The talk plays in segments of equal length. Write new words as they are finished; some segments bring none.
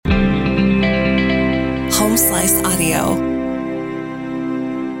Slice Audio.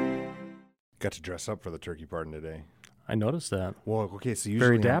 Got to dress up for the turkey pardon today. I noticed that. Well, okay, so usually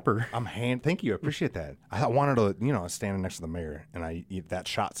Very dapper. Thank you, I appreciate that. I wanted to, standing next to the mayor, and that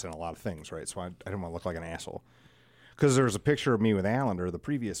shot's in a lot of things, right? So I didn't want to look like an asshole. Because there was a picture of me with Allender, the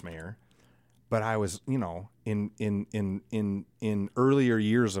previous mayor, but I was, in earlier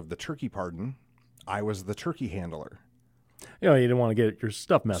years of the turkey pardon, I was the turkey handler. You didn't want to get your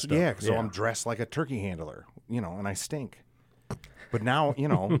stuff messed up. Yeah, so I'm dressed like a turkey handler, and I stink. But now,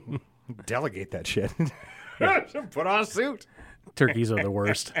 delegate that shit. Put on a suit. Turkeys are the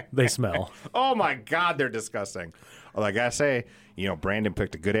worst. They smell. Oh, my God, they're disgusting. Well, I got to say, Brandon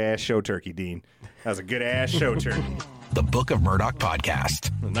picked a good-ass show turkey, Dean. That was a good-ass show turkey. The Book of Murdoch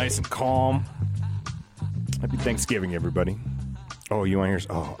podcast. Nice and calm. Happy Thanksgiving, everybody. Oh, you want to hear?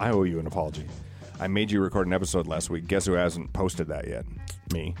 Oh, I owe you an apology. I made you record an episode last week. Guess who hasn't posted that yet?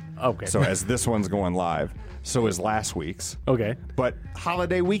 Me. Okay. So as this one's going live, so is last week's. Okay. But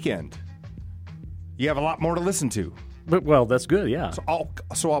holiday weekend, you have a lot more to listen to. But, well, that's good, yeah. So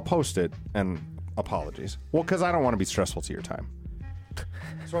I'll post it, and apologies. Well, because I don't want to be stressful to your time.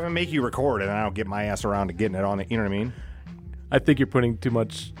 So I'm going to make you record, and I don't get my ass around to getting it on it. You know what I mean? I think you're putting too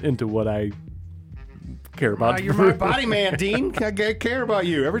much into what I care about. You're my body man, Dean. I care about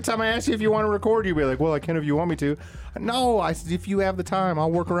you. Every time I ask you if you want to record, you'll be like, well, I can if you want me to. No, if you have the time,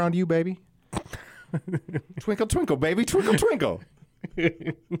 I'll work around you, baby. Twinkle, twinkle, baby. Twinkle, twinkle. They're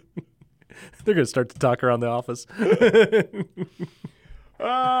going to start to talk around the office.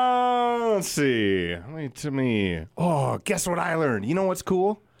 Let's see. Oh, guess what I learned? You know what's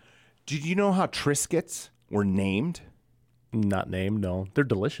cool? Did you know how Triscuits were named? Not named, no. They're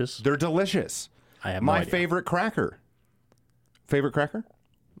delicious. They're delicious. I have no My idea. favorite cracker. Favorite cracker?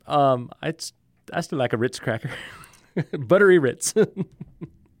 I still like a Ritz cracker. Buttery Ritz.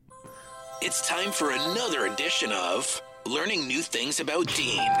 It's time for another edition of Learning New Things About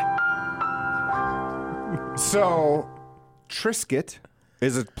Dean. So, Triscuit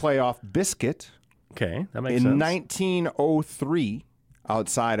is a playoff biscuit. Okay, that makes In sense. 1903,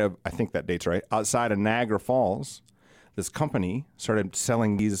 outside of Niagara Falls, this company started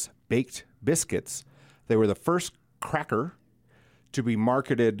selling these baked biscuits. They were the first cracker to be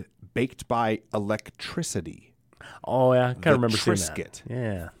marketed baked by electricity. Oh, yeah. I kind of remember seeing that. Triscuit.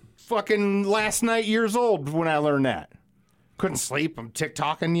 Yeah. Fucking last night years old when I learned that. Couldn't sleep. I'm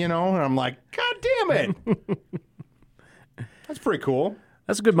TikToking, and I'm like, God damn it. That's pretty cool.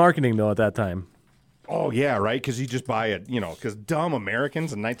 That's good marketing, though, at that time. Oh, yeah, right? Because you just buy it, because dumb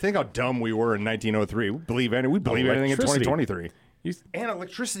Americans, and I think how dumb we were in 1903. We believe anything in 2023. And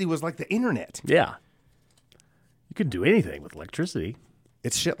electricity was like the internet. Yeah. You could do anything with electricity.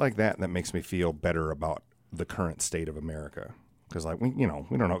 It's shit like that makes me feel better about the current state of America. Because, we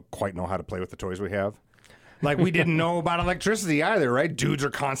don't quite know how to play with the toys we have. Like, we didn't know about electricity either, right? Dudes are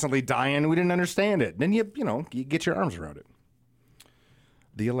constantly dying. We didn't understand it. Then you get your arms around it.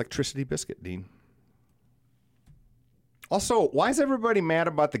 The electricity biscuit, Dean. Also, why is everybody mad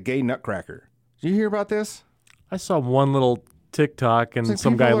about the gay nutcracker? Did you hear about this? I saw one little TikTok and like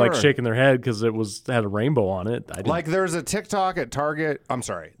some guy people are- shaking their head because it had a rainbow on it. There's a TikTok at Target. I'm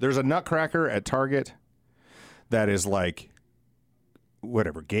sorry. There's a nutcracker at Target that is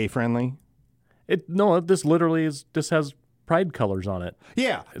gay friendly. This literally just has pride colors on it.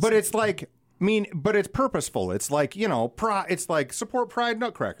 Yeah, but it's but it's purposeful. It's it's like support Pride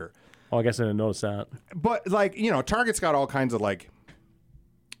Nutcracker. Oh, I guess I didn't notice that. But Target's got all kinds of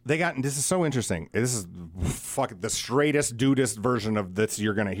this is so interesting. This is the straightest, dudest version of this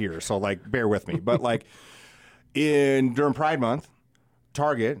you're gonna hear. So bear with me. But during Pride Month,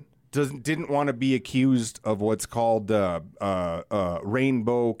 Target didn't want to be accused of what's called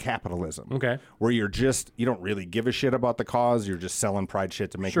rainbow capitalism. Okay. Where you don't really give a shit about the cause. You're just selling pride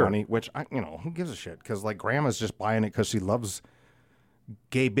shit to make Sure. money, which, who gives a shit? Because, grandma's just buying it because she loves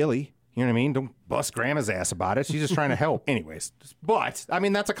gay Billy. You know what I mean? Don't bust grandma's ass about it. She's just trying to help. Anyways, but,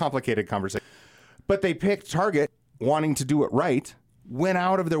 that's a complicated conversation. But they picked Target, wanting to do it right, went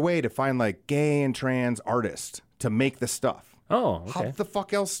out of their way to find, gay and trans artists to make the stuff. Oh, okay. How the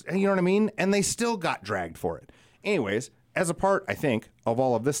fuck else, you know what I mean? And they still got dragged for it. Anyways, as a part, I think, of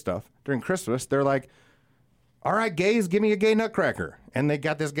all of this stuff, during Christmas, they're like, all right, gays, give me a gay nutcracker. And they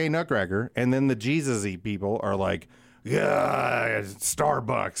got this gay nutcracker, and then the Jesus-y people are like, yeah,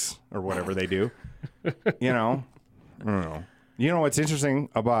 Starbucks, or whatever they do. I don't know. You know what's interesting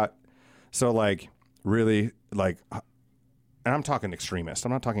about, really, and I'm talking extremist.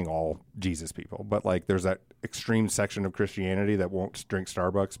 I'm not talking all Jesus people, but there's that extreme section of Christianity that won't drink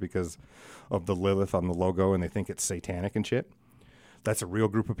Starbucks because of the Lilith on the logo and they think it's satanic and shit. That's a real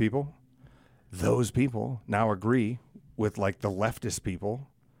group of people. those people now agree with like the leftist people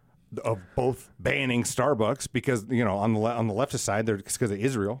of both banning Starbucks because, you know, on the leftist side, they're because of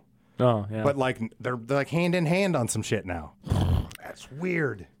Israel. Oh, yeah. But like they're like hand in hand on some shit now. That's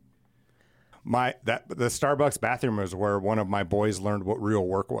weird. The Starbucks bathroom is where one of my boys learned what real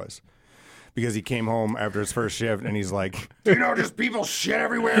work was. Because he came home after his first shift and he's like, "Do you know just people shit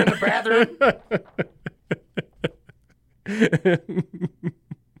everywhere in the bathroom?"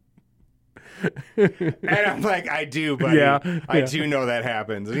 And I'm like, "I do, buddy. I do know that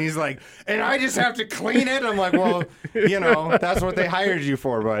happens." And he's like, "And I just have to clean it?" I'm like, "Well, you know, that's what they hired you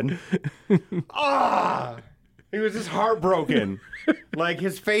for, bud." He was just heartbroken. Like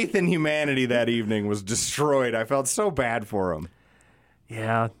his faith in humanity that evening was destroyed. I felt so bad for him.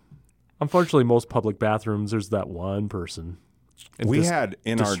 Yeah. Unfortunately, most public bathrooms, there's that one person. We had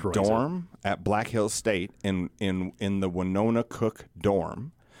in our destroys dorm at Black Hills State, in the Winona Cook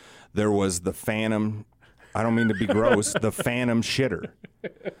dorm, there was the phantom, I don't mean to be gross, the phantom shitter.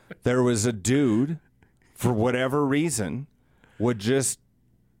 There was a dude, for whatever reason, would just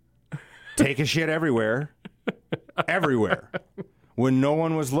take a shit everywhere, when no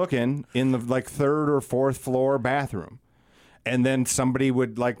one was looking in the like third or fourth floor bathroom. And then somebody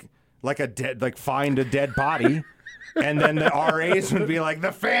would find a dead body, and then the RAs would be like,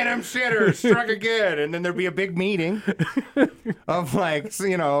 "The phantom shitter struck again," and then there'd be a big meeting of like,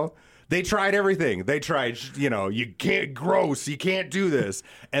 you know, they tried everything. They tried, you know, you can't do this,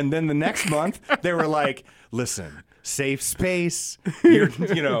 and then the next month they were like, "Listen, safe space.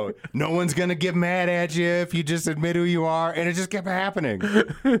 You know, no one's gonna get mad at you if you just admit who you are," and it just kept happening.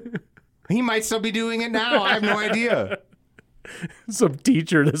 He might still be doing it now. I have no idea. Some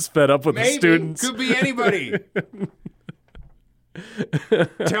teacher that's fed up with the students. Could be anybody.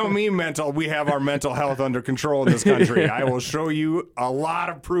 Tell me, we have our mental health under control in this country. I will show you a lot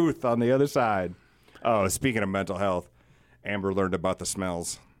of proof on the other side. Oh, speaking of mental health, Amber learned about the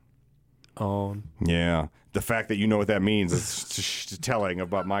smells. Oh. Yeah. The fact that you know what that means is telling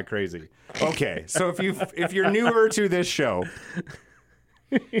about my crazy. Okay, so if you're newer to this show,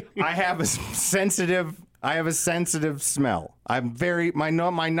 I have a sensitive smell. I'm very my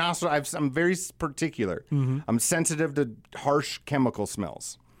nostril. I'm very particular. Mm-hmm. I'm sensitive to harsh chemical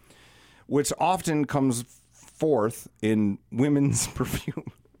smells, which often comes forth in women's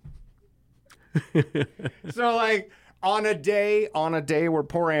perfume. So, like on a day where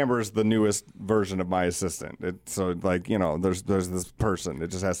poor Amber is the newest version of my assistant. So, like, you know, there's this person that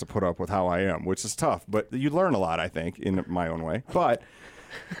just has to put up with how I am, which is tough. But you learn a lot, I think, in my own way. But.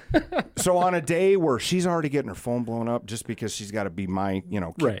 So on a day where she's already getting her phone blown up just because she's got to be my, you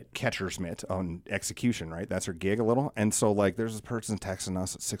know, catcher's mitt on execution, right? That's her gig a little. And so, like, there's this person texting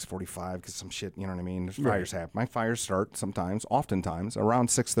us at 6:45 because some shit, you know what I mean? There's fires happen. My fires start oftentimes, around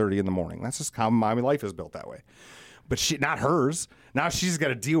 6:30 in the morning. That's just how my life is built that way. But not hers. Now she's got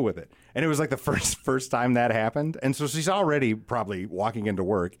to deal with it. And it was like the first time that happened. And so she's already probably walking into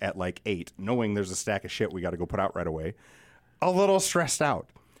work at like 8, knowing there's a stack of shit we got to go put out right away. A little stressed out.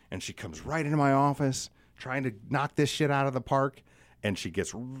 And she comes right into my office trying to knock this shit out of the park. And she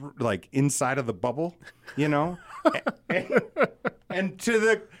gets like inside of the bubble, you know? and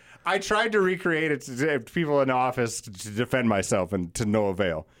I tried to recreate it to people in the office to defend myself and to no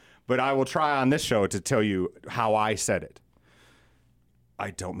avail. But I will try on this show to tell you how I said it. I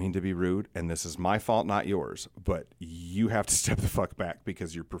don't mean to be rude, and this is my fault, not yours, but you have to step the fuck back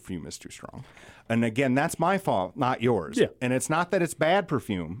because your perfume is too strong. And again, that's my fault, not yours. Yeah. And it's not that it's bad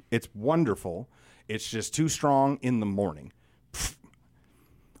perfume. It's wonderful. It's just too strong in the morning.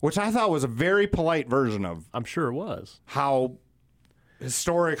 Which I thought was a very polite version of... I'm sure it was. ...how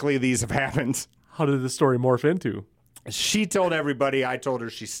historically these have happened. How did the story morph into? She told everybody, I told her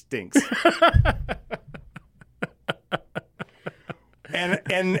she stinks.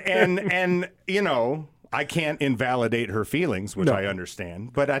 And you know, I can't invalidate her feelings, which I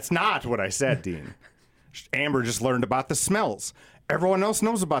understand, but that's not what I said, Dean. Amber just learned about the smells. Everyone else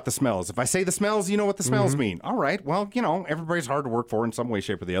knows about the smells. If I say the smells, you know what the smells mean. All right, well, you know, everybody's hard to work for in some way,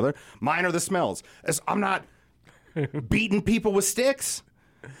 shape, or the other. Mine are the smells. I'm not beating people with sticks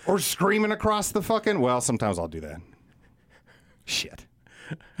or screaming across the fucking... Well, sometimes I'll do that. Shit.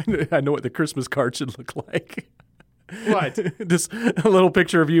 I know what the Christmas card should look like. What? Just a little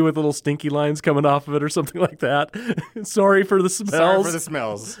picture of you with little stinky lines coming off of it or something like that. Sorry for the smells. Sorry for the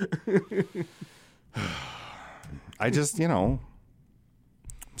smells. I just, you know,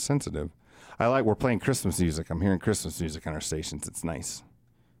 I'm sensitive. We're playing Christmas music. I'm hearing Christmas music on our stations. It's nice.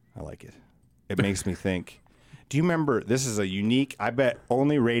 I like it. It makes me think. Do you remember, this is a unique, I bet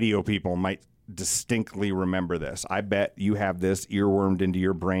only radio people might distinctly remember this. I bet you have this earwormed into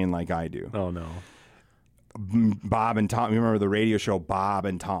your brain like I do. Oh, no. Bob and Tom. You remember the radio show Bob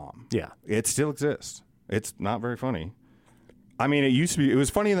and Tom? Yeah. It still exists. It's not very funny. I mean, it used to be. It was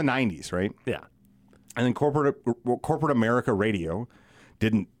funny in the 90s, right? Yeah. And then corporate America radio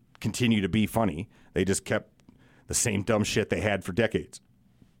didn't continue to be funny. They just kept the same dumb shit they had for decades.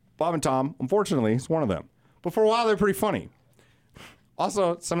 Bob and Tom, unfortunately, is one of them. But for a while, they're pretty funny.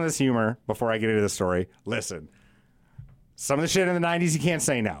 Also, some of this humor, before I get into the story, listen. Some of the shit in the 90s you can't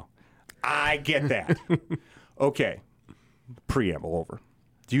say now. I get that. Okay. Preamble over.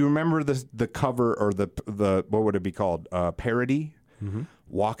 Do you remember the cover or the what would it be called? Parody? Mm-hmm.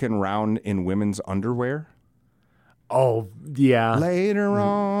 Walking around in women's underwear? Oh, yeah. Later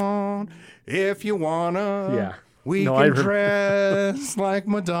on, if you wanna, Yeah. we can dress like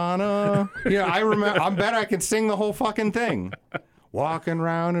Madonna. Yeah, I remember. I bet I can sing the whole fucking thing. Walking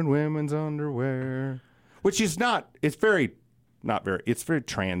around in women's underwear, which is not. It's very, not very. It's very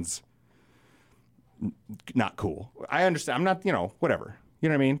trans. Not cool. I understand. I'm not. Whatever. You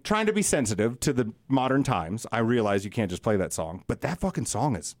know what I mean? Trying to be sensitive to the modern times. I realize you can't just play that song, but that fucking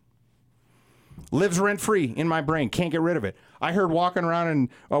song lives rent-free in my brain. Can't get rid of it. I heard Walking Around in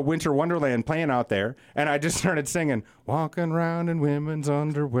Winter Wonderland playing out there, and I just started singing, Walking Around in Women's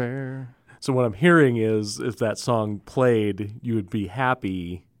Underwear. So what I'm hearing is, if that song played, you would be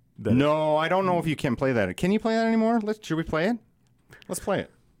happy that... No, I don't know if you can play that. Can you play that anymore? Should we play it? Let's play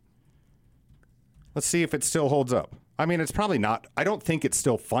it. Let's see if it still holds up. I mean, it's probably not. I don't think it's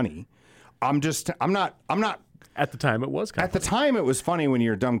still funny. I'm not... At the time, it was kind At the time, it was funny when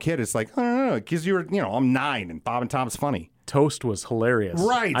you're a dumb kid. It's like, I don't know, because I'm 9 and Bob and Tom's funny. Toast was hilarious.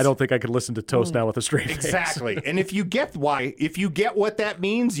 Right. I don't think I could listen to Toast now with a straight face. Exactly. And if you get what that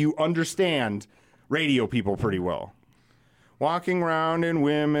means, you understand radio people pretty well. Walking around in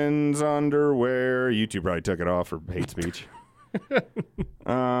women's underwear. YouTube probably took it off for hate speech.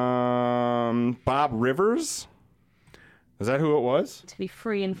 Bob Rivers? Is that who it was? To be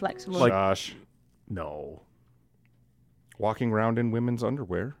free and flexible. Josh. No. Walking around in women's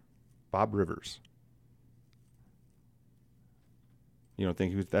underwear. Bob Rivers. You don't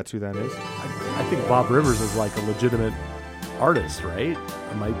think that's who that is? I think Bob Rivers is like a legitimate artist, right?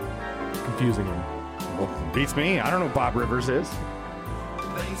 Am I confusing him? Well, beats me. I don't know who Bob Rivers is.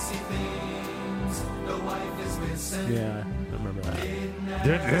 Yeah, I remember that.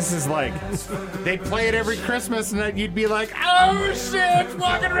 Dude, this is like, they'd play it every Christmas and then you'd be like, oh shit,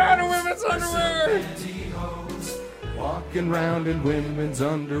 walking around in women's underwear. Walking around in women's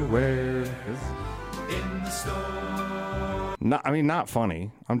underwear. Not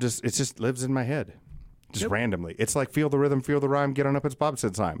funny. It just lives in my head. Just randomly. It's like feel the rhythm, feel the rhyme, get on up, it's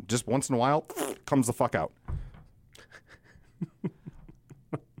Bobson time. Just once in a while, comes the fuck out.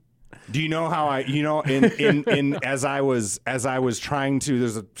 Do you know how as I was trying to,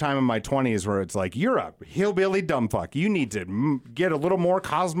 there's a time in my 20s where it's like, you're a hillbilly dumb fuck. You need to get a little more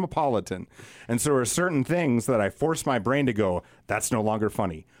cosmopolitan. And so there are certain things that I force my brain to go, that's no longer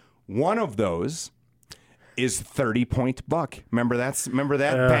funny. One of those is 30 Point Buck. Remember that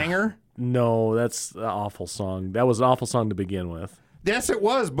banger? No, that's an awful song. That was an awful song to begin with. Yes, it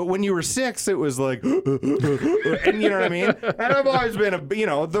was. But when you were 6, it was like, and you know what I mean? And I've always been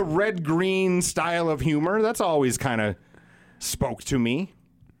the red-green style of humor. That's always kind of spoke to me.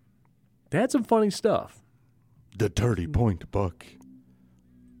 They had some funny stuff. The 30 Point Buck.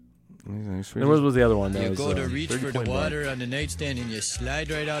 And what was the other one? You go to reach for the water on the nightstand and you slide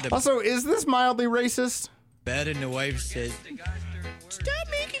right out of Also, is this mildly racist? bed and the wife says, "Stop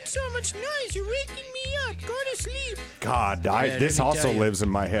making so much noise. You're waking me up. Go to sleep." God, Yeah, this let me also tell you. lives in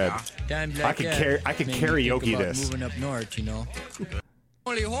my head. Times I like could that I could made me karaoke think about this. moving up north,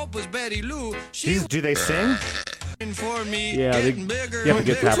 Only hope was Betty Lou. Do they sing? For me, Yeah, they- getting bigger. you have to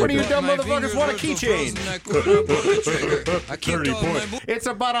get halfway What do you through. dumb My motherfuckers fingers want a were so keychain? frozen I couldn't pull the trigger. I kicked 30 all my point. It's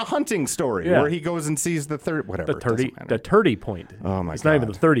about a hunting story Yeah. where he goes and sees the third, whatever. The it doesn't 30 matter. the 30 point. Oh, my It's not even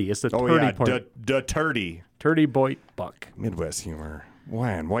God. the 30. It's the 30 Oh yeah, point. the turdy. 30 point buck. Midwest humor.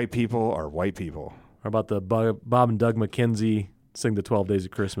 When white people are white people. Or about the Bob and Doug McKenzie sing the 12 Days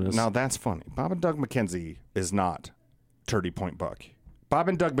of Christmas. Now that's funny. Bob and Doug McKenzie is not 30 Point Buck. Bob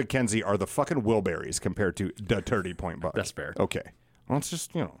and Doug McKenzie are the fucking Wilburys compared to the 30 Point Buck. That's fair. Okay. Well, it's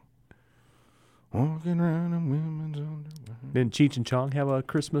just, walking around in women's underwear. Didn't Cheech and Chong have a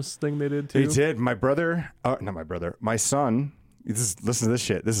Christmas thing they did too? He did. My brother, not my brother, my son, listen to this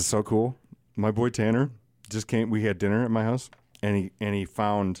shit. This is so cool. My boy Tanner just came. We had dinner at my house, and he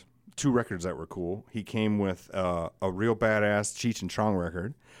found 2 records that were cool. He came with a real badass Cheech and Chong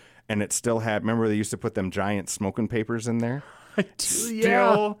record, and it still had, remember they used to put them giant smoking papers in there? Yeah.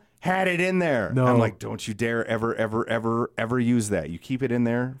 Still had it in there. No. I'm like, don't you dare ever use that. You keep it in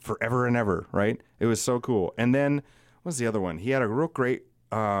there forever and ever, right? It was so cool. And then, what was the other one? He had a real great,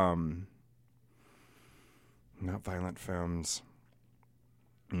 not Violent Femmes,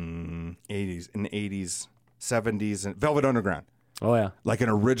 80s, 70s, and Velvet Underground. Oh, yeah. Like an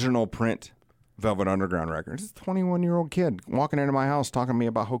original print Velvet Underground record. This is a 21-year-old kid walking into my house talking to me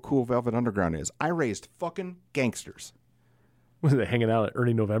about how cool Velvet Underground is. I raised fucking gangsters. Was it hanging out at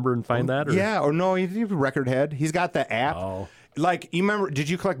Ernie November and find that? Or? Yeah, or no, he's a record head. He's got the app. Oh. Like, you remember, did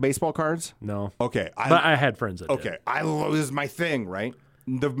you collect baseball cards? No. Okay. But I had friends that did. Okay. This is my thing, right?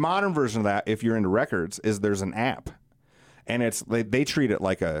 The modern version of that, if you're into records, is there's an app. And they treat it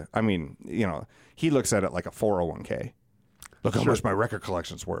like he looks at it like a 401k. Look how much my record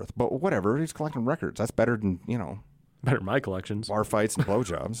collection's worth. But whatever, he's collecting records. That's better than, Better than my collections. bar fights and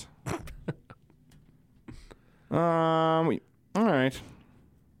blowjobs. All right.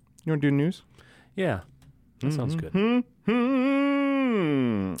 You want to do news? Yeah. That sounds good.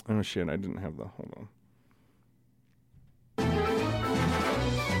 Oh, shit. I didn't have hold on.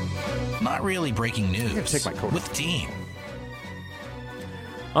 Not really breaking news take my coat with Dean.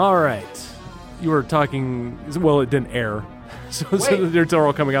 All right. You were talking, well, it didn't air. So they're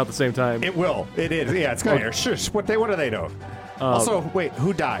all coming out at the same time. It will. It is. Yeah, it's going to air. Shush. What do they know? Also, wait,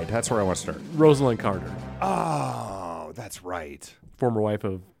 who died? That's where I want to start. Rosalind Carter. Oh, that's right. Former wife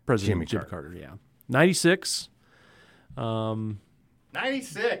of President Jimmy Carter. Yeah. 96.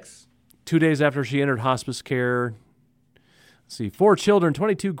 96. 2 days after she entered hospice care. Let's see, 4 children,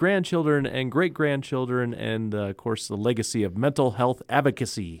 22 grandchildren, and great-grandchildren, and, of course, the legacy of mental health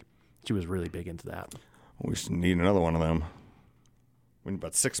advocacy. She was really big into that. We should need another one of them. We need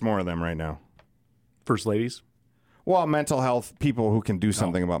about 6 more of them right now. First ladies? Well, mental health, people who can do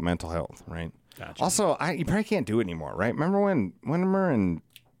something about mental health, right? Gotcha. Also, you probably can't do it anymore, right? Remember when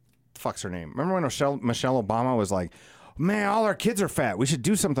fuck's her name? Remember when Michelle Obama was like, man, all our kids are fat. We should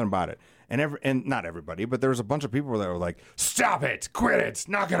do something about it. And not everybody, but there was a bunch of people that were like, stop it, quit it,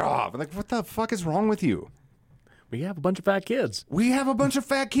 knock it off. I'm like, what the fuck is wrong with you? We have a bunch of fat kids. We have a bunch of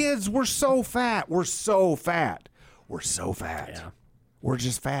fat kids. We're so fat. We're so fat. We're so fat. Yeah. We're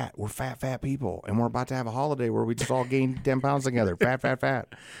just fat. We're fat people. And we're about to have a holiday where we just all gain 10 pounds together. Fat.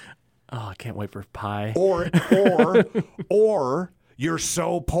 Oh, I can't wait for pie. Or you're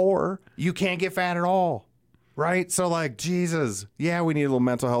so poor, you can't get fat at all. Right? So, like, Jesus. Yeah, we need a little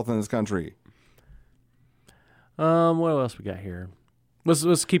mental health in this country. What else we got here?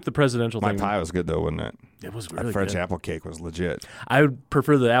 Let's keep the presidential My thing. pie was good, though, wasn't it? It was That really French good. apple cake was legit. I would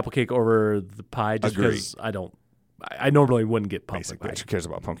prefer the apple cake over the pie just because I normally wouldn't get pumpkin Basically, pie. who cares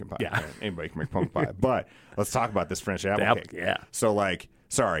about pumpkin pie? Yeah. Right? Anybody can make pumpkin pie. But let's talk about this French apple cake. Yeah. So, like,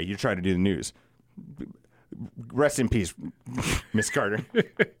 sorry, you're trying to do the news. Rest in peace, Miss Carter.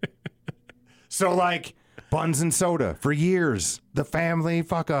 So, like, buns and soda for years. The family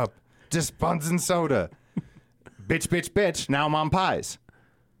fuck up. Just buns and soda. Bitch. Now I'm on pies.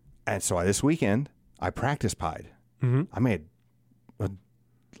 And so this weekend, I practice pied. Mm-hmm. I made,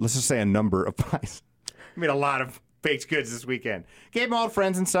 let's just say, a number of pies. I made a lot of baked goods this weekend. Gave them all to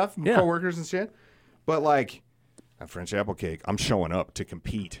friends and stuff, coworkers and shit. But, like, a French apple cake, I'm showing up to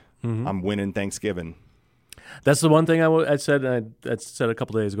compete. Mm-hmm. I'm winning Thanksgiving. That's the one thing I said. I said a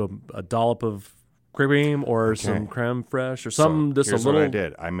couple days ago. A dollop of cream or some creme fraiche or something. So just here's a little. what I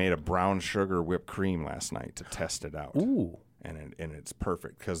did. I made a brown sugar whipped cream last night to test it out. Ooh. And it's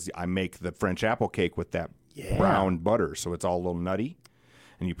perfect because I make the French apple cake with that brown butter, so it's all a little nutty.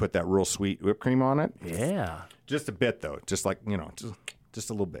 And you put that real sweet whipped cream on it. Yeah. Just a bit, though. Just like, just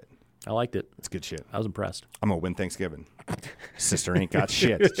a little bit. I liked it. It's good shit. I was impressed. I'm going to win Thanksgiving. Sister ain't got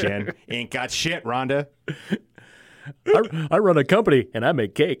shit, Jen. Ain't got shit, Rhonda. I run a company and I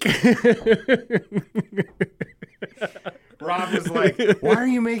make cake. Rob was like, why are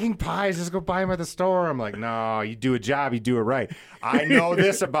you making pies? Just go buy them at the store. I'm like, no, you do a job, you do it right. I know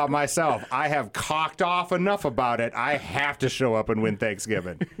this about myself. I have cocked off enough about it. I have to show up and win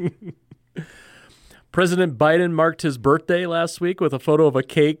Thanksgiving. President Biden marked his birthday last week with a photo of a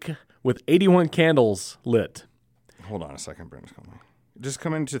cake with 81 candles lit. Hold on a second, Brendan's coming. Just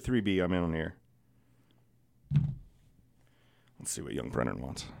come into 3B. I'm in on here. Let's see what young Brennan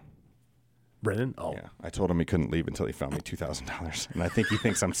wants. Brennan? Oh. Yeah, I told him he couldn't leave until he found me $2,000, and I think he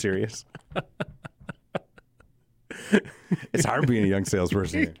thinks I'm serious. It's hard being a young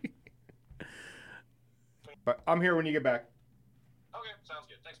salesperson here. But I'm here when you get back. Okay, sounds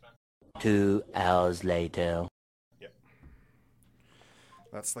good. Thanks, man. 2 hours later. Yep.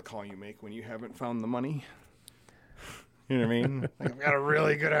 That's the call you make when you haven't found the money. You know what I mean? Like, I've got a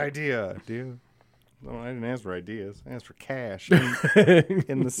really good idea, dude. No, I didn't ask for ideas. I asked for cash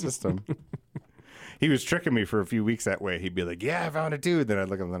in the system. He was tricking me for a few weeks that way. He'd be like, yeah, I found it too. Then I'd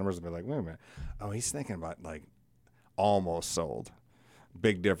look at the numbers and be like, wait a minute. Oh, he's thinking about like almost sold.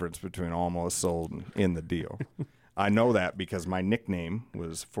 Big difference between almost sold and in the deal. I know that because my nickname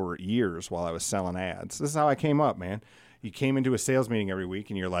was for years while I was selling ads. This is how I came up, man. You came into a sales meeting every week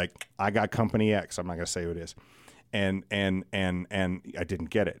and you're like, I got company X. I'm not going to say who it is. And I didn't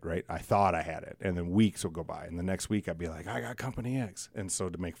get it, right? I thought I had it. And then weeks will go by. And the next week I'd be like, I got company X. And so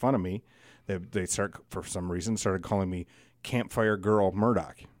to make fun of me, they start, for some reason, started calling me Campfire Girl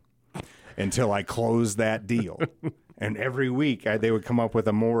Murdoch until I closed that deal. And every week they would come up with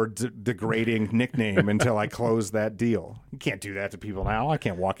a more degrading nickname until I closed that deal. You can't do that to people now. I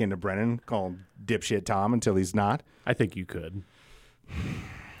can't walk into Brennan, call him dipshit Tom until he's not. I think you could.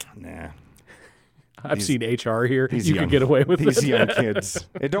 Nah. I've seen HR here. You young, could get away with these it. young kids.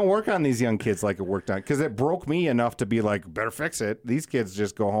 It don't work on these young kids like it worked on, because it broke me enough to be like, better fix it. These kids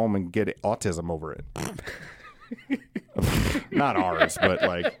just go home and get autism over it. Not ours, but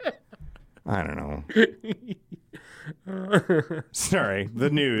like, I don't know. Sorry, the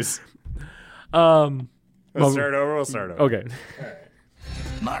news. We'll start over. Okay.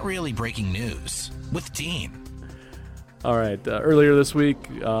 Not really breaking news with Dean. All right. Earlier this week,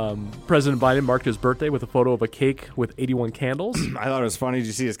 President Biden marked his birthday with a photo of a cake with 81 candles. I thought it was funny. Did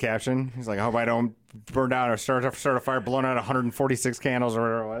you see his caption? He's like, I hope I don't burn down or start a fire blowing out 146 candles or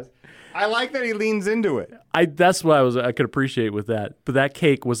whatever it was. I like that he leans into it. That's what I could appreciate with that. But that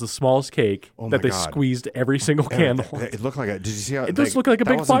cake was the smallest cake that they squeezed every single candle. It looked like a. Did you see how it just looked like a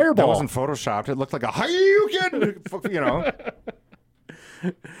big fireball? That wasn't photoshopped. It looked like a Hayukin, you know.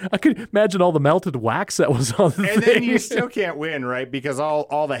 I could imagine all the melted wax that was on the thing. And then you still can't win, right? Because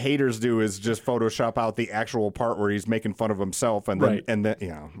all the haters do is just Photoshop out the actual part where he's making fun of himself, and then you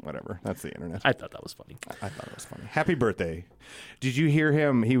know, whatever. That's the internet. I thought that was funny. I thought it was funny. Happy birthday! Did you hear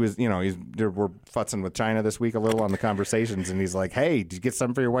him? He was, you know, we're futzing with China this week a little on the conversations, and he's like, "Hey, did you get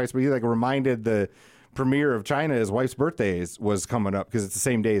something for your wife's?" But he like reminded the premier of China his wife's birthday was coming up because it's the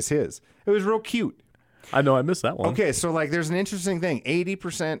same day as his. It was real cute. I know I missed that one. Okay, so like there's an interesting thing.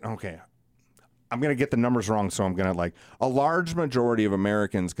 80%, okay. I'm going to get the numbers wrong, so I'm going to a large majority of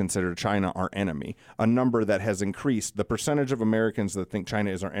Americans consider China our enemy, a number that has increased. The percentage of Americans that think China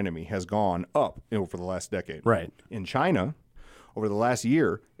is our enemy has gone up over the last decade. Right. In China, over the last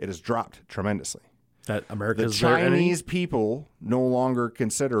year, it has dropped tremendously. That America is the Chinese people no longer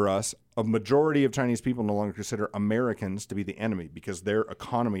consider us, a majority of Chinese people no longer consider Americans to be the enemy because their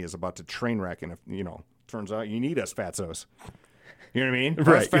economy is about to train wreck. And if, you know, turns out you need us fatzos. You know what I mean?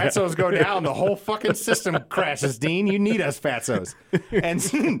 Right, Us fatzos go down, the whole fucking system crashes, Dean. You need us fatzos.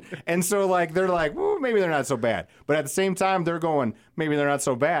 And so like they're like, well, maybe they're not so bad. But at the same time, they're going, maybe they're not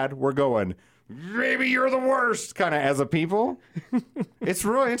so bad. We're going, maybe you're the worst, kind of as a people. It's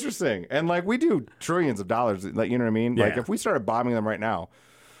really interesting. And like we do trillions of dollars, like, you know what I mean? Yeah. Like if we started bombing them right now,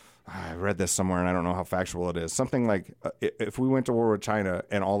 I read this somewhere and I don't know how factual it is. Something like if we went to war with China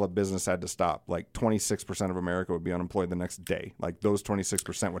and all the business had to stop, like 26% of America would be unemployed the next day. Like those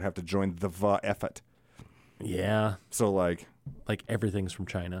 26% would have to join the effort. Yeah. So like everything's from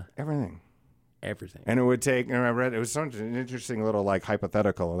China. everything. And it would take, and I read, it was such an interesting little like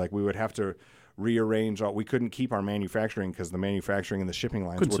hypothetical. Like we would have to rearrange we couldn't keep our manufacturing because the manufacturing and the shipping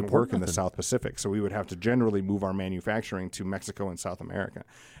lines wouldn't work in the South Pacific. So we would have to generally move our manufacturing to Mexico and South America.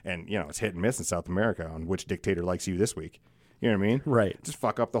 And, you know, it's hit and miss in South America on which dictator likes you this week. You know what I mean? Right. Just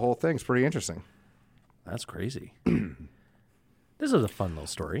fuck up the whole thing. It's pretty interesting. That's crazy. This is a fun little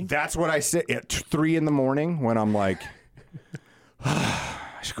story. That's what I say at 3 a.m. when I'm like, I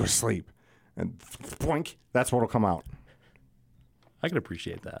should go to sleep. And boink, that's what'll come out. I can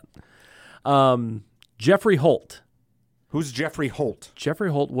appreciate that. Jeffrey Holt. Who's Jeffrey Holt?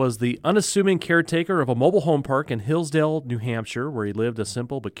 Jeffrey Holt was the unassuming caretaker of a mobile home park in Hillsdale, New Hampshire, where he lived a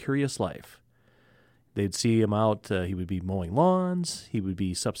simple but curious life. They'd see him out. He would be mowing lawns. He would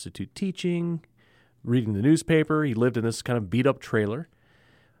be substitute teaching, reading the newspaper. He lived in this kind of beat-up trailer.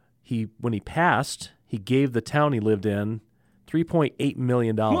 When he passed, he gave the town he lived in $3.8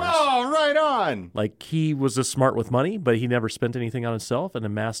 million. Oh, right on. Like, he was just smart with money, but he never spent anything on himself and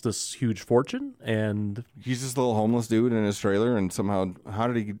amassed this huge fortune. And he's this little homeless dude in his trailer, and somehow, how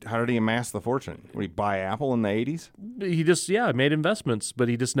did he amass the fortune? Would he buy Apple in the 80s? He just, made investments, but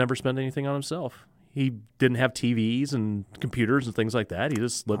he just never spent anything on himself. He didn't have TVs and computers and things like that. He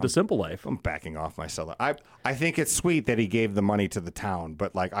just lived a simple life. I'm backing off myself. I think it's sweet that he gave the money to the town,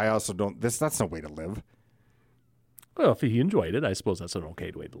 but like I also don't. That's no way to live. Well, if he enjoyed it, I suppose that's an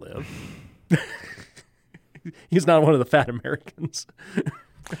okay way to live. He's not one of the fat Americans.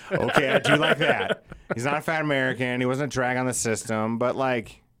 Okay, I do like that. He's not a fat American. He wasn't a drag on the system. But,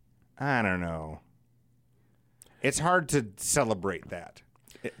 like, I don't know. It's hard to celebrate that.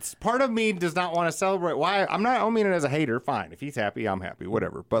 It's part of me does not want to celebrate. Why? I don't mean it as a hater. Fine. If he's happy, I'm happy.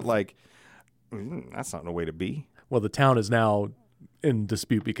 Whatever. But, like, that's not the way to be. Well, the town is now in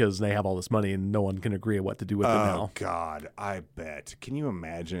dispute because they have all this money and no one can agree on what to do with it now. Oh, God. I bet. Can you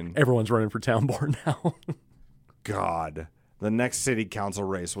imagine? Everyone's running for town board now. God. The next city council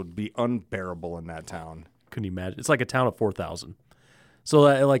race would be unbearable in that town. Couldn't you imagine? It's like a town of 4,000. So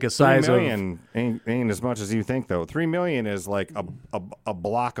like a size 3 million ain't as much as you think, though. 3 million is like a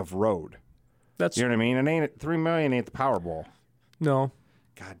block of road. That's You know what I mean? 3 million ain't the Powerball. no.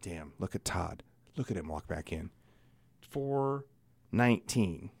 God damn. Look at Todd. Look at him walk back in.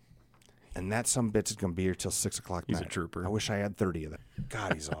 419. And that sumbitch is going to be here till 6 o'clock He's a tonight. trooper. I wish I had 30 of them.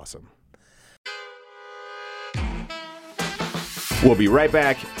 God, he's awesome. We'll be right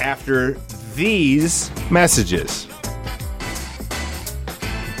back after these messages.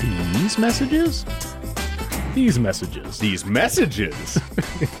 These messages? These messages. These messages.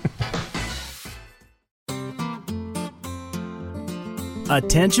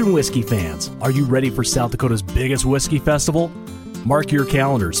 Attention whiskey fans, are you ready for South Dakota's biggest whiskey festival? Mark your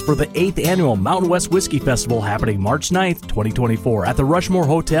calendars for the 8th annual Mountain West Whiskey Festival happening March 9th, 2024 at the Rushmore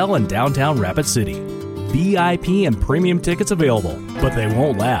Hotel in downtown Rapid City. VIP and premium tickets available, but they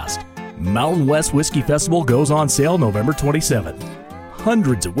won't last. Mountain West Whiskey Festival goes on sale November 27th.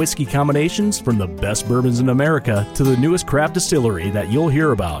 Hundreds of whiskey combinations from the best bourbons in America to the newest craft distillery that you'll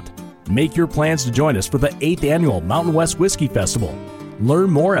hear about. Make your plans to join us for the 8th annual Mountain West Whiskey Festival.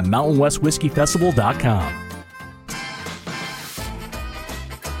 Learn more at mountainwestwhiskeyfestival.com.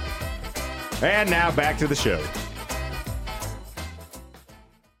 And now back to the show.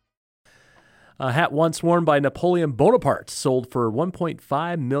 A hat once worn by Napoleon Bonaparte sold for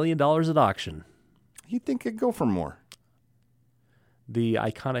 $1.5 million at auction. You'd think it'd go for more. The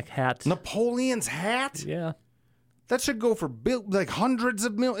iconic hat. Napoleon's hat? Yeah. That should go for like hundreds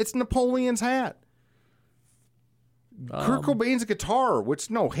of millions. It's Napoleon's hat. Kurt Cobain's guitar, which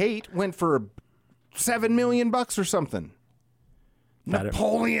no hate, went for $7 million or something. Fat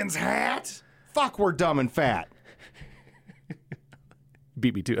Napoleon's hat? Fuck, we're dumb and fat.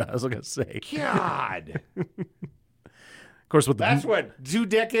 Beat me too, I was going to say. God. Of course, with That's what 2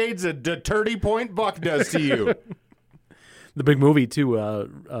 decades of 30-point buck does to you. the big movie too,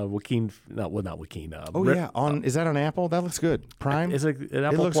 Joaquin, not Joaquin. Is that on Apple? That looks good. Prime? Is it an It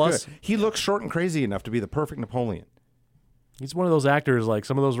Apple looks Plus? good. He looks short and crazy enough to be the perfect Napoleon. He's one of those actors, like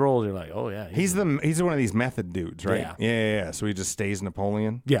some of those roles, you're like, oh yeah. He's one of these method dudes, right? Yeah. Yeah. So he just stays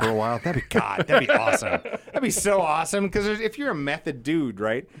Napoleon Yeah. for a while. That'd be awesome. That'd be so awesome because if you're a method dude,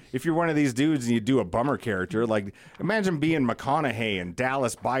 right? If you're one of these dudes and you do a bummer character, like imagine being McConaughey in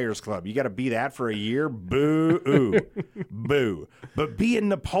Dallas Buyers Club. You got to be that for a year. Boo, boo. But being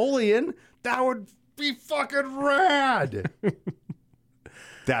Napoleon, that would be fucking rad.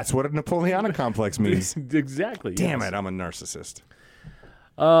 That's what a Napoleonic complex means. Exactly. Damn yes. it, I'm a narcissist.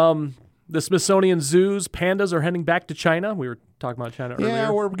 The Smithsonian Zoo's pandas are heading back to China. We were talking about China earlier.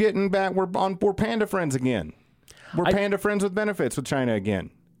 Yeah, we're getting back. We're panda friends again. We're panda friends with benefits with China again.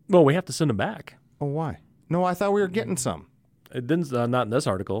 Well, we have to send them back. Oh, why? No, I thought we were getting some. It didn't. Not in this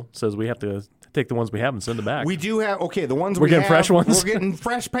article. It says we have to take the ones we have and send them back. We do have, the ones We're we getting have, fresh ones? We're getting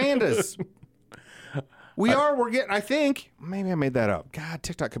fresh pandas. We're getting, I think, maybe I made that up. God,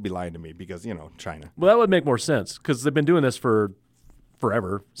 TikTok could be lying to me because, China. Well, that would make more sense because they've been doing this for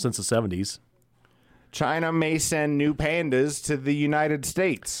forever, since the 70s. China may send new pandas to the United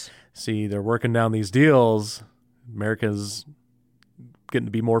States. See, they're working down these deals. America's getting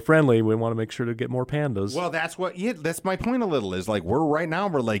to be more friendly. We want to make sure to get more pandas. Well, that's my point a little is like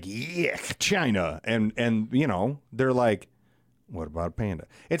we're like, yeah, China. And they're like, what about a panda?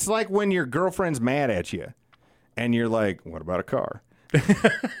 It's like when your girlfriend's mad at you and you're like, what about a car?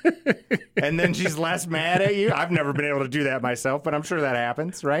 And then she's less mad at you. I've never been able to do that myself, but I'm sure that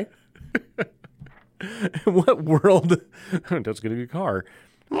happens, right? What world? That's going to be a car.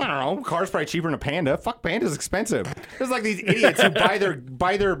 I don't know. Car's probably cheaper than a panda. Fuck, panda's expensive. There's like these idiots who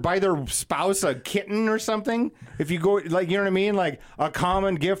buy their spouse a kitten or something. If you go, like, you know what I mean? Like a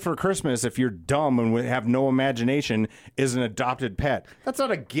common gift for Christmas, if you're dumb and have no imagination, is an adopted pet. That's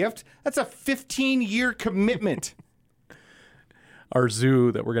not a gift. That's a 15-year commitment. Our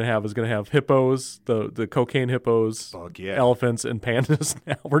zoo that we're going to have is going to have hippos, the cocaine hippos, Fuck yeah. elephants, and pandas.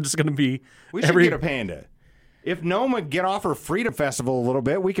 Now we're just going to be. We should get a panda. If Nome would get off her Freedom Festival a little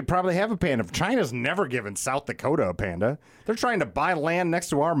bit, we could probably have a panda. China's never given South Dakota a panda. They're trying to buy land next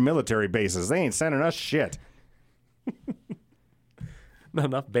to our military bases. They ain't sending us shit. Not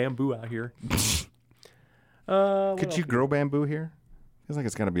enough bamboo out here. Could you grow bamboo here? Feels like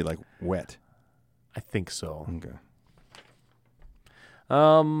it's got to be like wet. I think so. Okay.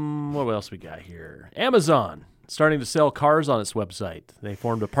 What else we got here? Amazon starting to sell cars on its website. They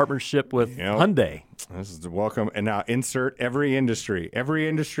formed a partnership with Hyundai. This is welcome. And now insert every industry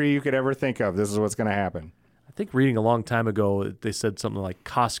you could ever think of. This is what's going to happen. I think reading a long time ago, they said something like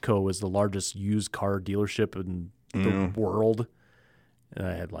Costco is the largest used car dealership in the world. And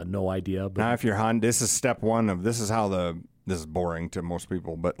I had no idea. But Now, if you're Honda, this is step one of this is boring to most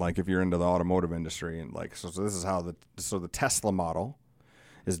people, but like if you're into the automotive industry and like so this is how the Tesla model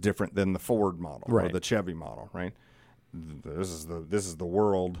is different than the Ford model or Right. the Chevy model, right? This is the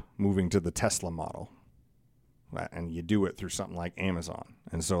world moving to the Tesla model, and you do it through something like Amazon.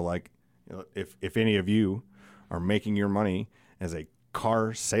 And so, like, if any of you are making your money as a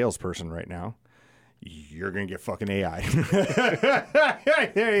car salesperson right now, you're gonna get fucking AI. I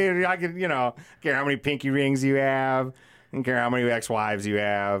can, care how many pinky rings you have, I don't care how many ex-wives you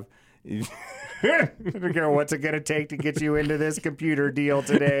have. I don't care what's it going to take to get you into this computer deal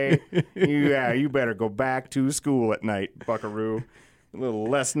today. You better go back to school at night, buckaroo. A little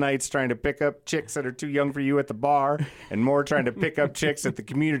less nights trying to pick up chicks that are too young for you at the bar and more trying to pick up chicks at the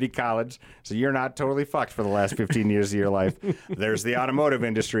community college so you're not totally fucked for the last 15 years of your life. There's the automotive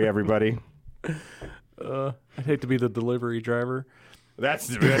industry, everybody. I'd hate to be the delivery driver.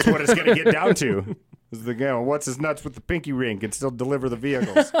 That's what it's going to get down to. Is what's his nuts with the pinky ring can still deliver the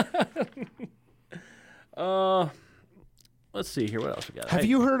vehicles. Let's see here. What else we got? Have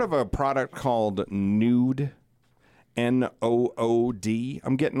you heard of a product called Nood? Nood.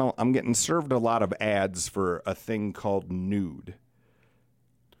 I'm getting served a lot of ads for a thing called Nood.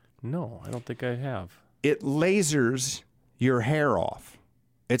 No, I don't think I have. It lasers your hair off.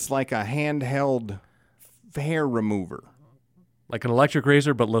 It's like a handheld hair remover. Like an electric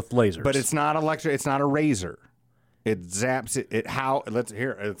razor, but with lasers. But it's not electric. It's not a razor. It zaps it. Let's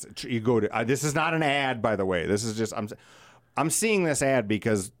hear. You go to. This is not an ad, by the way. This is just. I'm seeing this ad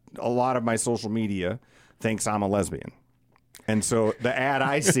because a lot of my social media thinks I'm a lesbian, and so the ad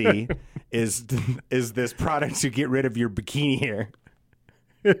I see is this product to get rid of your bikini hair.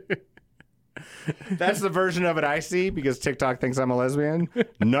 That's the version of it I see because TikTok thinks I'm a lesbian.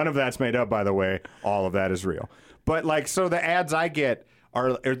 None of that's made up, by the way. All of that is real. But like, so the ads I get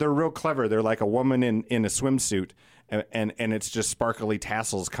they're real clever. They're like a woman in a swimsuit, and it's just sparkly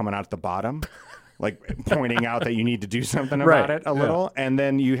tassels coming out the bottom, like pointing out that you need to do something about it a little. And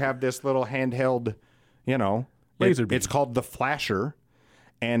then you have this little handheld, laser beam. It's called the Flasher,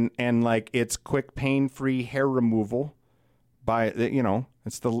 and like it's quick, pain-free hair removal.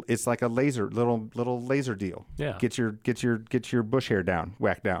 It's like a little laser deal. Yeah. Get your bush hair down,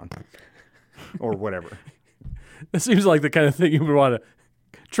 whacked down, or whatever. It seems like the kind of thing you would want to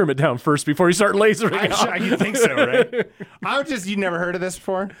trim it down first before you start lasering out. You think so, right? You never heard of this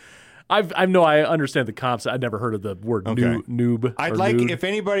before? I understand the concept. I've never heard of the word noob. I'd like, if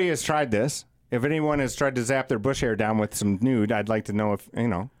anybody has tried this, if anyone has tried to zap their bush hair down with some Nood, I'd like to know if,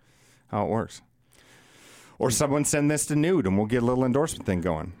 how it works. Or someone send this to Nood and we'll get a little endorsement thing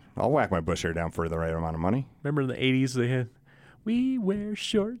going. I'll whack my bush hair down for the right amount of money. Remember in the 80s they had, we wear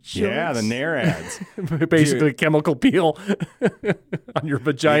short shorts. Yeah, the Nair ads. Basically chemical peel on your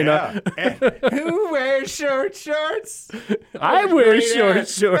vagina. Yeah. Who wears short shorts? I wear short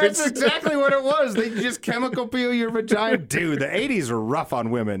shorts. That's exactly what it was. They just chemical peel your vagina. Dude, the 80s were rough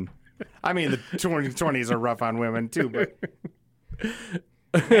on women. I mean, the 20s are rough on women too, but...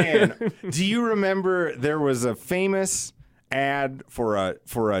 Man, do you remember there was a famous ad for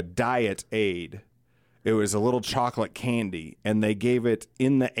a diet aid? It was a little chocolate candy, and they gave it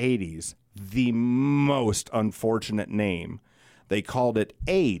in the 80s the most unfortunate name. They called it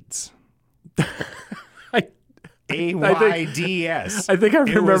AIDS. AIDS. I think I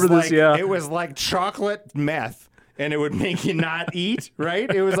remember this, yeah. It was like chocolate meth. And it would make you not eat, right?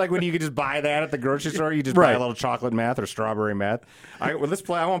 It was like when you could just buy that at the grocery store. You just buy a little chocolate meth or strawberry meth. I want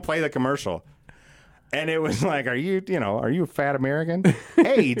to play the commercial. And it was like, are you a fat American?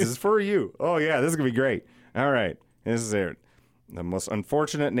 AIDS is for you. Oh yeah, this is gonna be great. All right, this is it. The most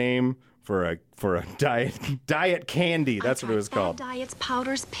unfortunate name for a diet candy. That's what it was called. Diets,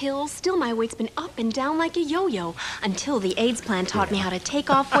 powders, pills. Still, my weight's been up and down like a yo-yo until the AIDS plan taught me how to take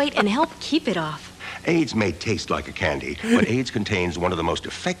off weight and help keep it off. AIDS may taste like a candy, but AIDS contains one of the most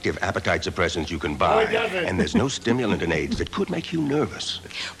effective appetite suppressants you can buy. And there's no stimulant in AIDS that could make you nervous.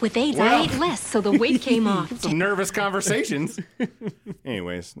 With AIDS, I ate less, so the weight came off. Some nervous conversations.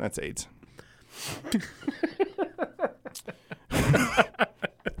 Anyways, that's AIDS.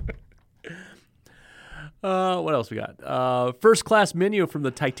 What else we got? First class menu from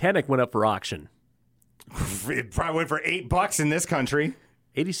the Titanic went up for auction. It probably went for $8 in this country.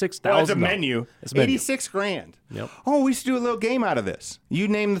 $86,000. Oh, it's a menu. It's a menu. $86,000. Yep. Oh, we should do a little game out of this. You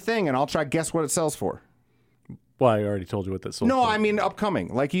name the thing, and I'll try to guess what it sells for. Well, I already told you what that sold No, for. I mean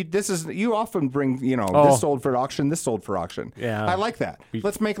upcoming. Like you often bring, Oh. this sold for auction, this sold for auction. Yeah. I like that.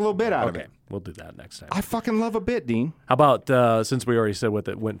 Let's make a little bit out of Okay, it. we'll do that next time. I fucking love a bit, Dean. How about since we already said what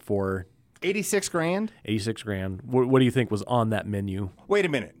it went for, $86,000. $86,000? What do you think was on that menu? Wait a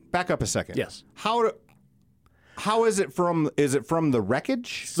minute. Back up a second. Yes. How is it from? Is it from the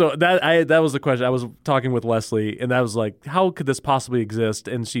wreckage? So that was the question. I was talking with Leslie, and I was like, "How could this possibly exist?"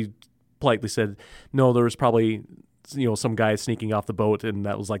 And she politely said, "No, there was probably some guy sneaking off the boat, and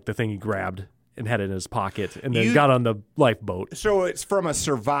that was like the thing he grabbed and had it in his pocket, and then got on the lifeboat." So it's from a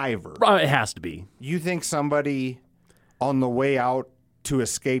survivor. It has to be. You think somebody on the way out to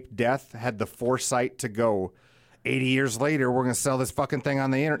escape death had the foresight to go, 80 years later, we're going to sell this fucking thing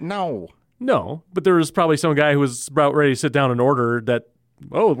on the internet? No, but there was probably some guy who was about ready to sit down and order that,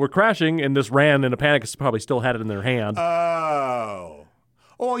 we're crashing, and just ran in a panic. Probably still had it in their hand. Oh.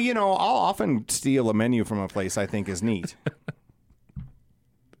 Well, I'll often steal a menu from a place I think is neat.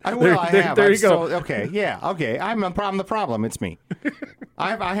 I have. There you go. Okay, yeah, okay. I'm the problem. It's me.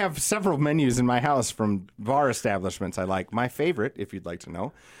 I have several menus in my house from bar establishments I like. My favorite, if you'd like to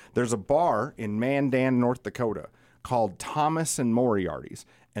know, there's a bar in Mandan, North Dakota called Thomas and Moriarty's.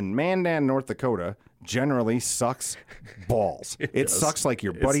 And Mandan, North Dakota generally sucks balls. It sucks like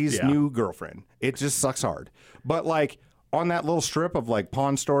your buddy's new girlfriend. It just sucks hard. But like on that little strip of like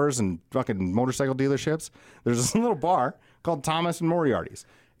pawn stores and fucking motorcycle dealerships, there's this little bar called Thomas and Moriarty's.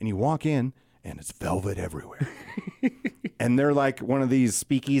 And you walk in and it's velvet everywhere. And they're like one of these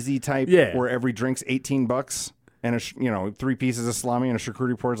speakeasy type where every drink's $18 and 3 pieces of salami and a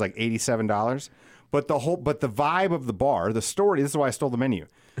charcuterie board is like $87. But the vibe of the bar, the story, this is why I stole the menu.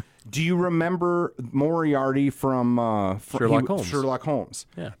 Do you remember Moriarty from Sherlock Holmes? Sherlock Holmes.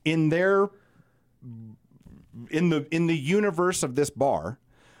 Yeah. In the universe of this bar,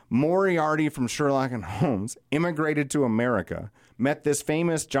 Moriarty from Sherlock and Holmes immigrated to America, met this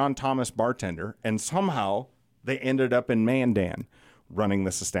famous John Thomas bartender, and somehow they ended up in Mandan running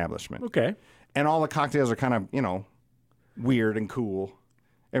this establishment. Okay. And all the cocktails are kind of, weird and cool.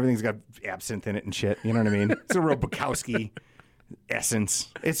 Everything's got absinthe in it and shit. You know what I mean? It's a real Bukowski essence.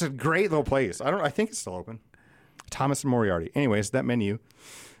 It's a great little place. I think it's still open. Thomas and Moriarty. Anyways, that menu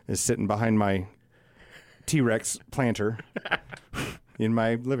is sitting behind my T-Rex planter in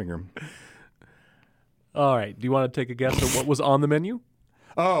my living room. All right. Do you want to take a guess at what was on the menu?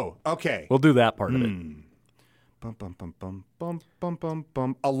 Oh, okay. We'll do that part of it. Bum, bum, bum, bum, bum, bum, bum,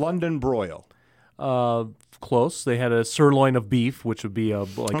 bum. A London broil. Close. They had a sirloin of beef, which would be a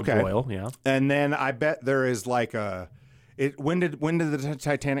broil. Yeah. And then I bet there is like a. When did the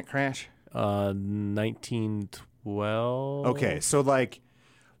Titanic crash? 1912. Okay, so like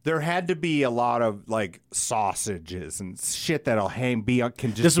there had to be a lot of like sausages and shit that'll can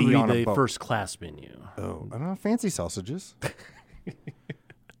just this be would on be a the boat. first class menu. Oh, I don't know, fancy sausages.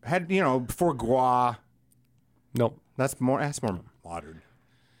 Had foie gras. Nope. That's more modern.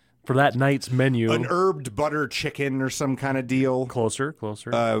 For that night's menu, An herbed butter chicken or some kind of deal. closer.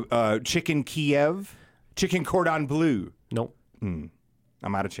 Chicken Kiev, chicken cordon bleu. Nope. I'm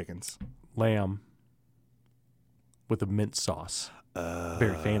out of chickens. Lamb with a mint sauce.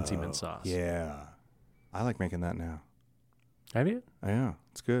 Very fancy mint sauce. Yeah, I like making that now. Have you? Yeah,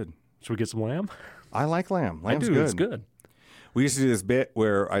 it's good. Should we get some lamb? I like lamb. Lamb's I do. good. It's good. We used to do this bit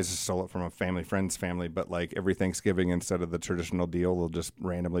where I just stole it from a friend's family, but like every Thanksgiving, instead of the traditional deal, they'll just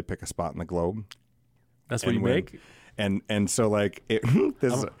randomly pick a spot in the globe. That's what and you win. make? And so like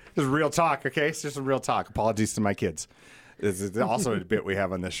this is real talk, okay? It's just a real talk. Apologies to my kids. This is also a bit we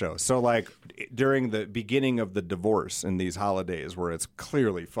have on this show. So like during the beginning of the divorce in these holidays where it's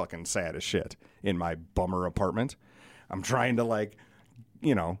clearly fucking sad as shit in my bummer apartment, I'm trying to like,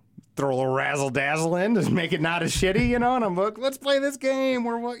 throw a little razzle dazzle in to make it not as shitty, and I'm like, let's play this game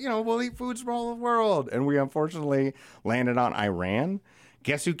where we'll eat foods from all over the world. And we unfortunately landed on Iran.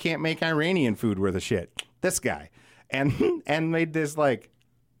 Guess who can't make Iranian food worth a shit? This guy. And made this like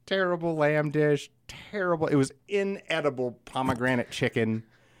terrible lamb dish. Terrible. It was inedible pomegranate chicken.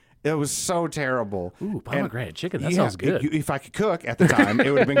 It was so terrible. Ooh, pomegranate chicken. That sounds good. If I could cook at the time, it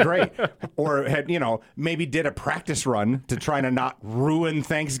would have been great. Or had, maybe did a practice run to try to not ruin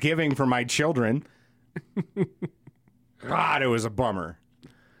Thanksgiving for my children. God, it was a bummer.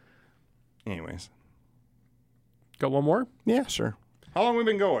 Anyways. Got one more? Yeah, sure. How long have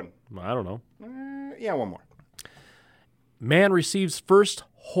we been going? I don't know. Yeah, one more. Man receives first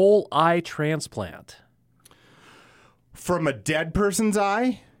whole eye transplant. From a dead person's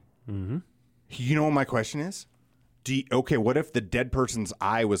eye? Mm-hmm. You know what my question is? Okay, what if the dead person's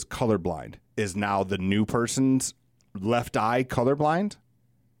eye was colorblind? Is now the new person's left eye colorblind?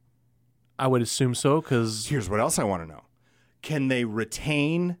 I would assume so, because Here's what else I want to know. Can they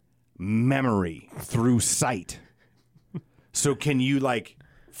retain memory through sight? So can you, like,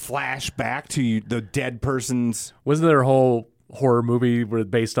 flash back to the dead person's... wasn't there a whole horror movie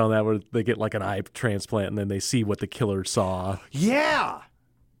based on that where they get, like, an eye transplant and then they see what the killer saw? Yeah!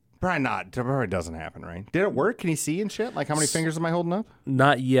 Probably not. Probably doesn't happen, right? Did it work? Can he see and shit? Like, how many fingers am I holding up?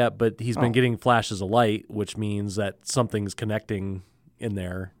 Not yet, but he's been getting flashes of light, which means that something's connecting in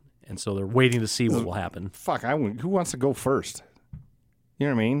there. And so they're waiting to see what will happen. Fuck, who wants to go first? You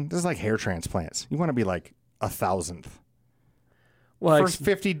know what I mean? This is like hair transplants. You want to be like 1,000th. Well, First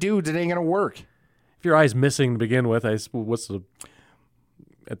 50 dudes, it ain't going to work. if your eye's missing to begin with, what's the...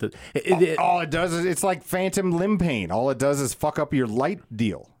 All it does is, it's like phantom limb pain. All it does is fuck up your light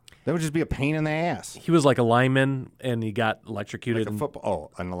deal. That would just be a pain in the ass. He was like a lineman, and he got electrocuted. Like a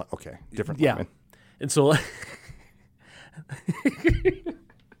football. Oh, okay. Different yeah. lineman. And so...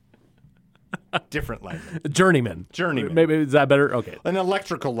 Different lineman. Journeyman. Maybe, is that better? Okay. An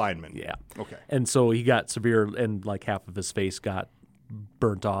electrical lineman. Yeah. Okay. And so he got severe, and like half of his face got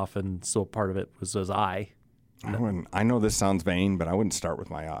burnt off, and so part of it was his eye. I know this sounds vain, but I wouldn't start with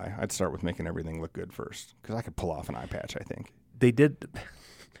my eye. I'd start with making everything look good first, because I could pull off an eye patch, I think. They did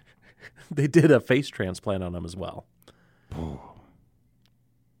a face transplant on him as well.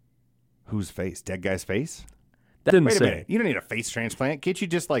 Whose face? Dead guy's face? That didn't Wait a say. minute. You don't need a face transplant. Can't you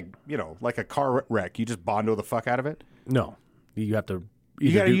just, like a car wreck, you just Bondo the fuck out of it? No. You have to...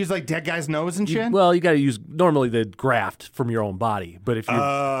 You got to use, like, dead guy's nose and shit? Well, you got to use... Normally, the graft from your own body, but if you...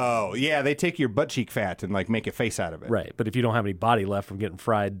 Oh, yeah, they take your butt cheek fat and, like, make a face out of it. Right, but if you don't have any body left from getting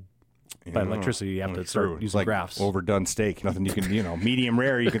fried by electricity, you have to start using like grafts. Overdone steak. Nothing you can, medium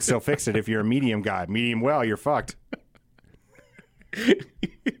rare, you can still fix it if you're a medium guy. Medium well, you're fucked.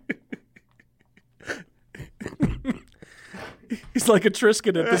 He's like a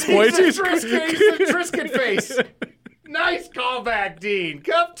Trisket at this point. He's a Trisket face. Nice callback, Dean.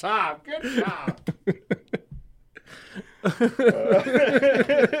 Good job. Good job.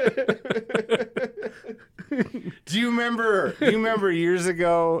 Do you remember years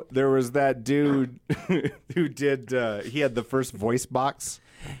ago there was that dude who did he had the first voice box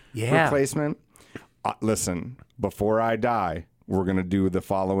replacement? Listen, before I die, we're going to do the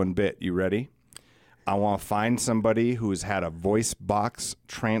following bit. You ready? I want to find somebody who's had a voice box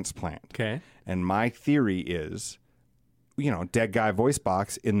transplant. Okay. And my theory is, dead guy voice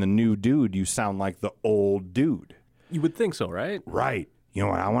box, in the new dude, you sound like the old dude. You would think so, right? Right. You know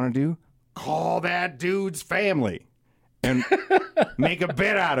what I want to do? Call that dude's family and make a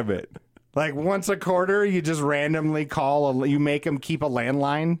bit out of it. Like once a quarter, you just randomly you make them keep a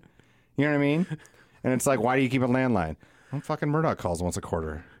landline. You know what I mean? And it's like, why do you keep a landline? Well, fucking Murdoch calls once a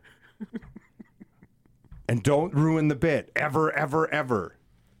quarter. And don't ruin the bit. Ever, ever, ever.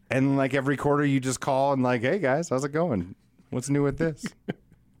 And like every quarter you just call and like, hey guys, how's it going? What's new with this?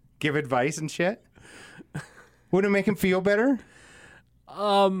 Give advice and shit. Wouldn't it make him feel better?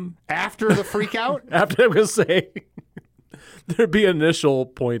 After the freak out? After I was saying there'd be an initial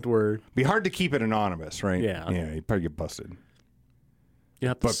point where be hard to keep it anonymous, right? Yeah. Yeah, you'd probably get busted.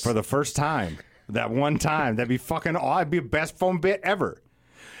 Yeah. But for the first time, that one time, that'd be fucking it'd be the best phone bit ever.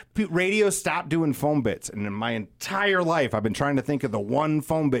 Radio stopped doing phone bits, and in my entire life, I've been trying to think of the one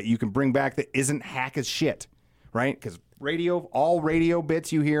phone bit you can bring back that isn't hack as shit, right? Because all radio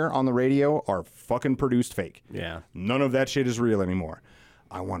bits you hear on the radio are fucking produced fake. Yeah. None of that shit is real anymore.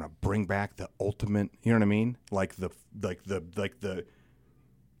 I want to bring back the ultimate, you know what I mean? Like the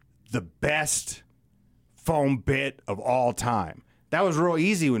best phone bit of all time. That was real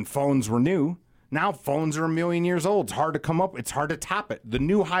easy when phones were new. Now phones are 1 million years old. It's hard to come up. It's hard to top it. The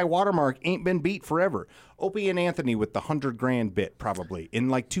new high watermark ain't been beat forever. Opie and Anthony with the $100,000 bit probably in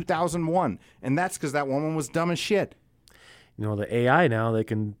like 2001, and that's because that woman was dumb as shit. The AI now, they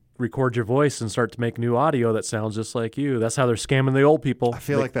can record your voice and start to make new audio that sounds just like you. That's how they're scamming the old people. I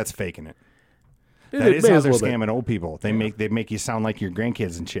feel like that's faking it. That is how they're scamming old people. They make you sound like your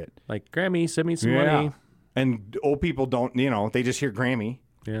grandkids and shit. Like, Grammy, send me some money. And old people don't, they just hear Grammy.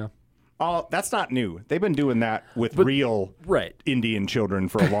 Yeah. Oh, that's not new. They've been doing that with real Indian children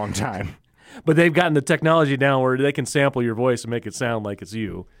for a long time. But they've gotten the technology now where they can sample your voice and make it sound like it's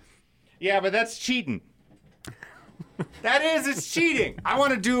you. Yeah, but that's cheating. It's cheating. I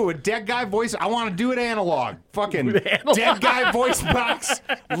want to do it with dead guy voice. I want to do it analog. Fucking dead guy voice box,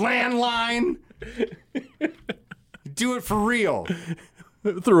 landline. Do it for real.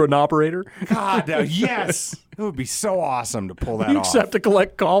 Through an operator? God, yes. It would be so awesome to pull that off. You just have to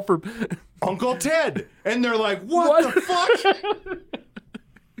collect call for Uncle Ted. And they're like, what? The fuck?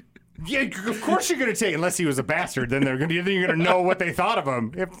 Yeah, of course you're going to take, unless he was a bastard, then you're going to know what they thought of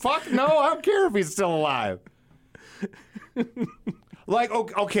him. Fuck no, I don't care if he's still alive. Like,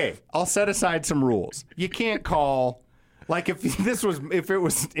 okay, I'll set aside some rules. You can't call, like if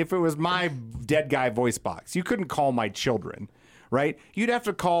it was my dead guy voice box, you couldn't call my children, right? You'd have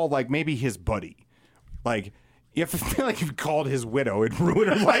to call like maybe his buddy. Like, you have to feel like if you called his widow, it'd ruin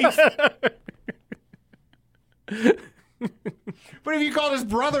her life. But if you called his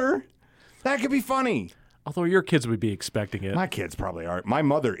brother, that could be funny. Although your kids would be expecting it. My kids probably aren't. My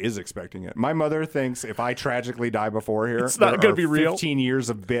mother is expecting it. My mother thinks if I tragically die before here, it's not going to be real. 15 years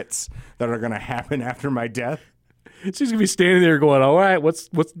of bits that are going to happen after my death. She's going to be standing there going, all right, what's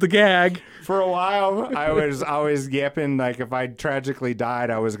the gag? For a while, I was always yapping, like if I tragically died,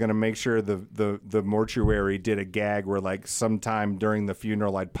 I was going to make sure the mortuary did a gag where like sometime during the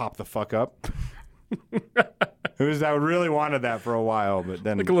funeral, I'd pop the fuck up. I really wanted that for a while, but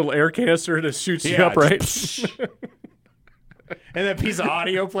then like a little air canister that shoots you up, right? And that piece of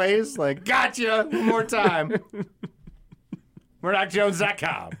audio plays, like, gotcha, one more time.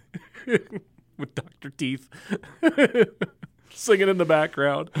 MurdochJones.com. With Dr. Teeth singing in the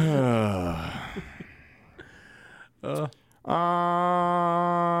background.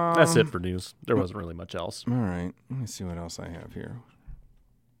 That's it for news. There wasn't really much else. All right. Let me see what else I have here.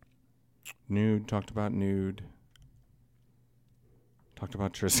 Nude. Talked about nude. Talked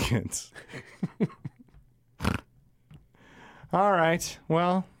about Triscuits. All right.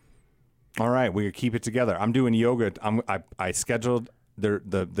 Well. All right. We keep it together. I'm doing yoga. I scheduled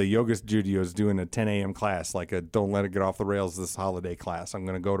the yoga studio is doing a 10 a.m. class, like a don't let it get off the rails this holiday class. I'm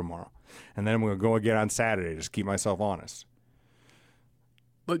going to go tomorrow, and then I'm going to go again on Saturday. Just keep myself honest.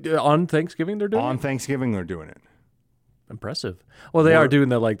 But on Thanksgiving they're doing it? On Thanksgiving they're doing it. Impressive. Well, they are doing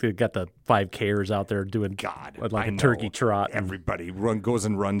they got the 5Kers out there doing like a turkey trot. Everybody goes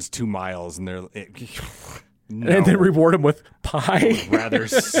and runs 2 miles, and they're no. And they reward them with pie. I would rather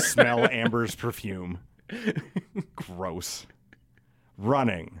smell Amber's perfume. Gross.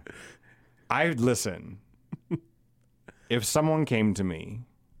 Running. Listen. If someone came to me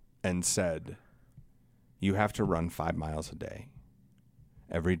and said, you have to run 5 miles a day,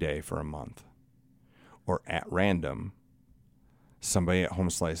 every day for a month, or at random, somebody at Home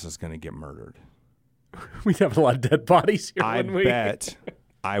Slice is going to get murdered. We'd have a lot of dead bodies here. I bet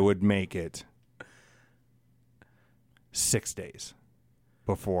I would make it 6 days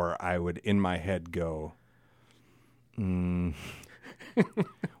before I would, in my head, go, we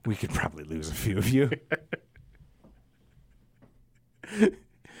could probably lose a few of you.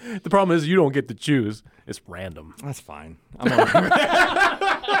 The problem is you don't get to choose. It's random. That's fine. I'm all right.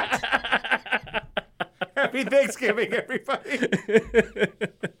 Happy Thanksgiving, everybody.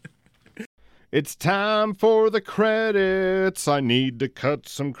 It's time for the credits. I need to cut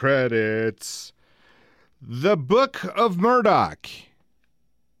some credits. The Book of Murdoch.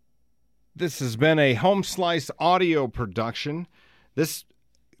 This has been a Home Slice audio production. This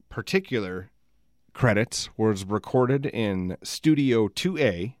particular credits was recorded in Studio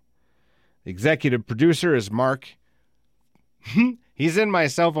 2A. The executive producer is Mark. He's in my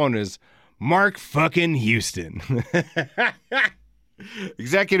cell phone as Mark fucking Houston.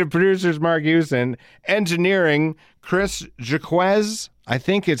 Executive producers Mark Houston. Engineering Chris Jaquez. I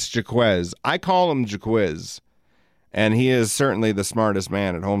think it's Jaquez. I call him Jaquiz. And he is certainly the smartest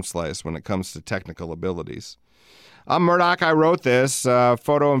man at Home Slice when it comes to technical abilities. I'm Murdoch. I wrote this.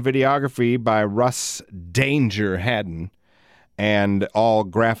 Photo and videography by Russ Danger Haddon. And all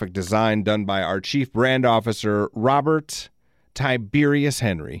graphic design done by our chief brand officer, Robert Tiberius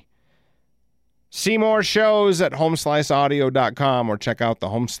Henry. See more shows at homesliceaudio.com or check out the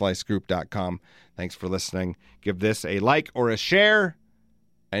homeslicegroup.com. Thanks for listening. Give this a like or a share,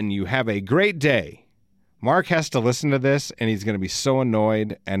 and you have a great day. Mark has to listen to this, and he's going to be so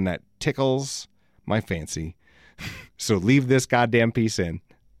annoyed, and that tickles my fancy. So leave this goddamn piece in.